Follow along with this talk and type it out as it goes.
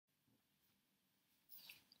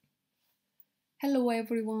Hello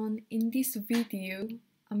everyone, in this video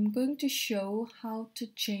I'm going to show how to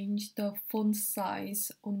change the font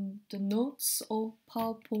size on the notes or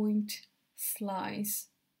PowerPoint slides.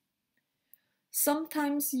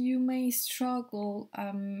 Sometimes you may struggle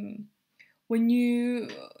when you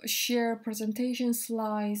share presentation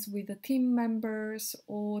slides with the team members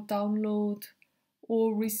or download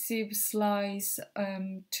or receive slides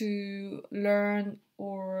to learn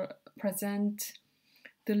or present.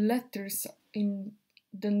 The letters in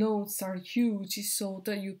the notes are huge so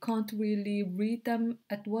that you can't really read them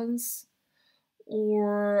at once,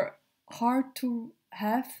 or hard to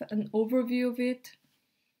have an overview of it.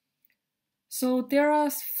 So there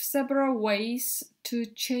are several ways to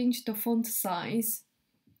change the font size.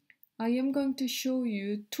 I am going to show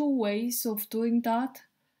you two ways of doing that,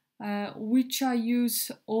 which I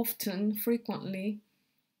use often, frequently,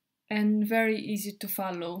 and very easy to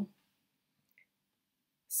follow.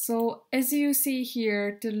 So as you see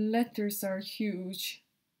here, the letters are huge.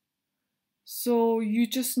 So you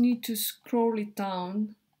just need to scroll it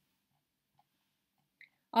down.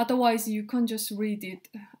 Otherwise you can't just read it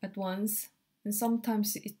at once. And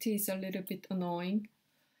sometimes it is a little bit annoying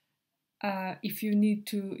if you need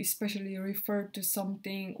to especially refer to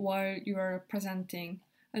something while you are presenting.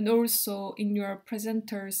 And also in your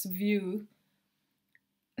presenter's view,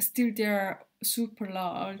 still they are super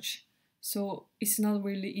large. So it's not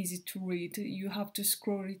really easy to read. You have to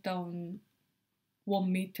scroll it down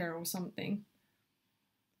 1 meter or something.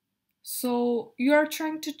 So you are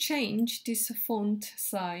trying to change this font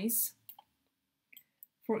size.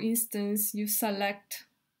 For instance, you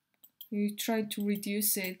try to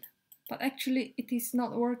reduce it, but actually it is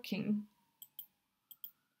not working.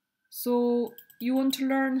 So you want to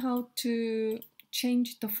learn how to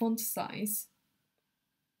change the font size.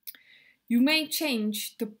 You may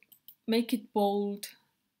make it bold,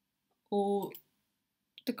 or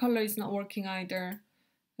the color is not working either.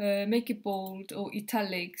 Make it bold or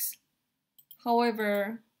italics.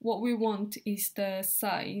 However, what we want is the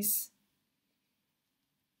size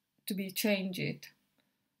to be changed.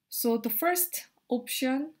 So the first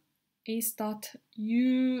option is that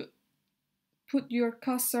you put your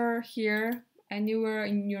cursor here, anywhere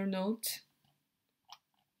in your note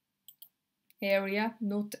area,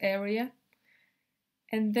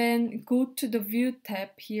 and then go to the View tab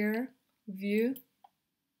here, View.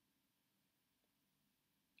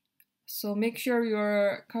 So make sure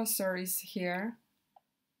your cursor is here.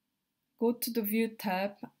 Go to the View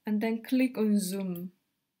tab and then click on Zoom.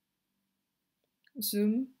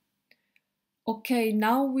 Zoom. Okay,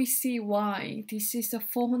 now we see why. This is a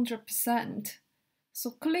 400%. So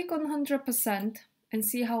click on 100% and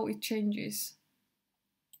see how it changes.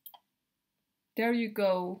 There you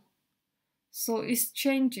go. So it's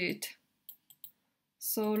changed.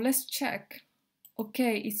 So let's check.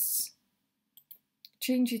 Okay, it's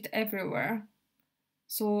changed everywhere.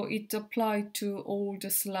 So it applied to all the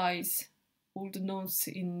slides, all the notes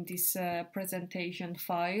in this presentation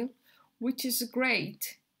file, which is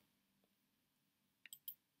great.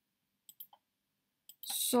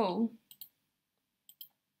 So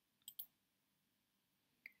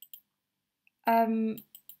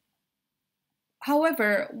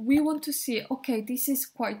however, we want to see, okay, this is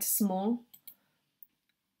quite small.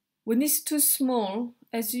 When it's too small,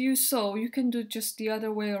 as you saw, you can do just the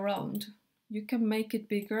other way around. You can make it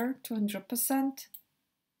bigger to 100%.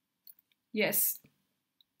 Yes,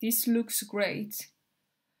 this looks great.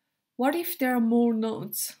 What if there are more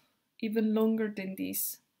notes, even longer than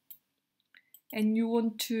this? And you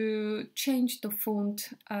want to change the font,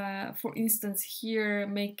 for instance, here,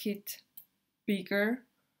 make it bigger.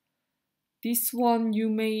 This one you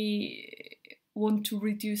may want to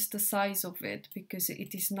reduce the size of it because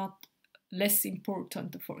it is not less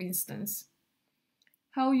important, for instance.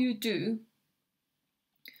 How you do?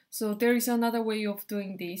 So there is another way of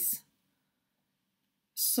doing this.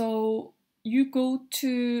 So you go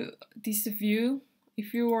to this view.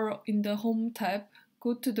 If you are in the Home tab,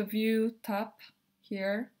 go to the View tab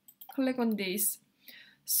here, click on this.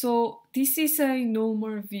 So this is a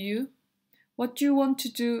normal view. What you want to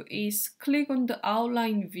do is click on the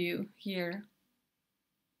outline view here.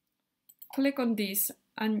 Click on this,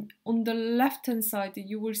 and on the left hand side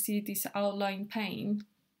you will see this outline pane.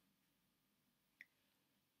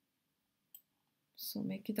 So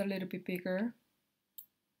make it a little bit bigger.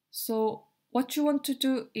 So what you want to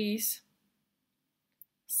do is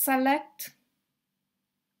select,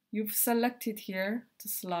 you've selected here the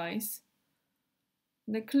slice,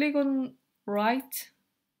 then click on right.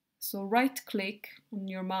 So right click on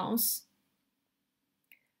your mouse,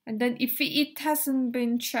 and then if it hasn't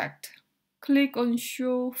been checked, click on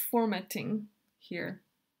Show Formatting here.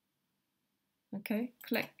 Okay,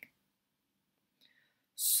 click.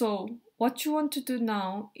 So what you want to do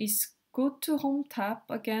now is go to Home tab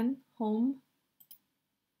again, Home.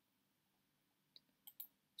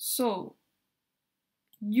 So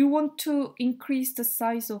you want to increase the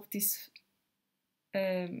size of these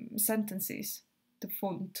sentences, the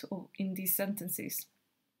font in these sentences.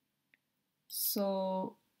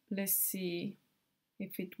 So let's see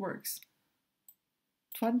if it works.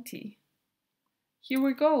 20. Here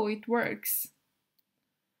we go, it works.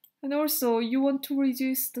 And also you want to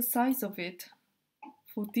reduce the size of it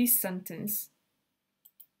for this sentence.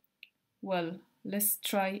 Well, let's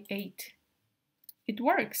try 8. It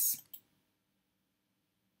works.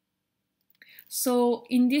 So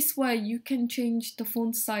in this way you can change the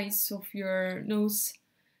font size of your notes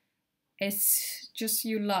as just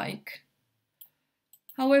you like.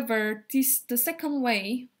 However, the second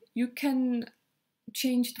way, you can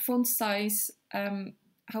change the font size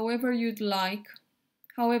however you'd like.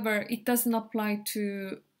 However, it doesn't apply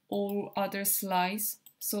to all other slides,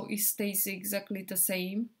 so it stays exactly the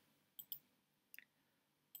same.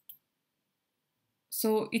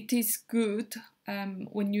 So it is good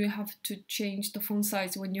when you have to change the font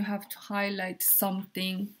size, when you have to highlight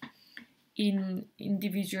something in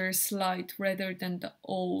individual slide rather than the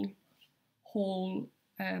whole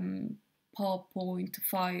PowerPoint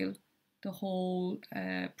file, the whole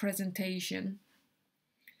presentation.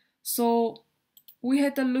 So we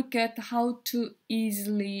had a look at how to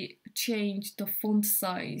easily change the font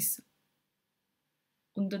size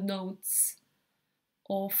on the notes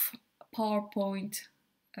of PowerPoint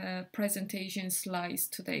presentation slides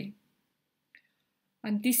today.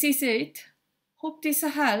 And this is it. Hope this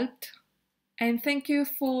helped, and thank you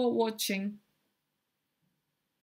for watching.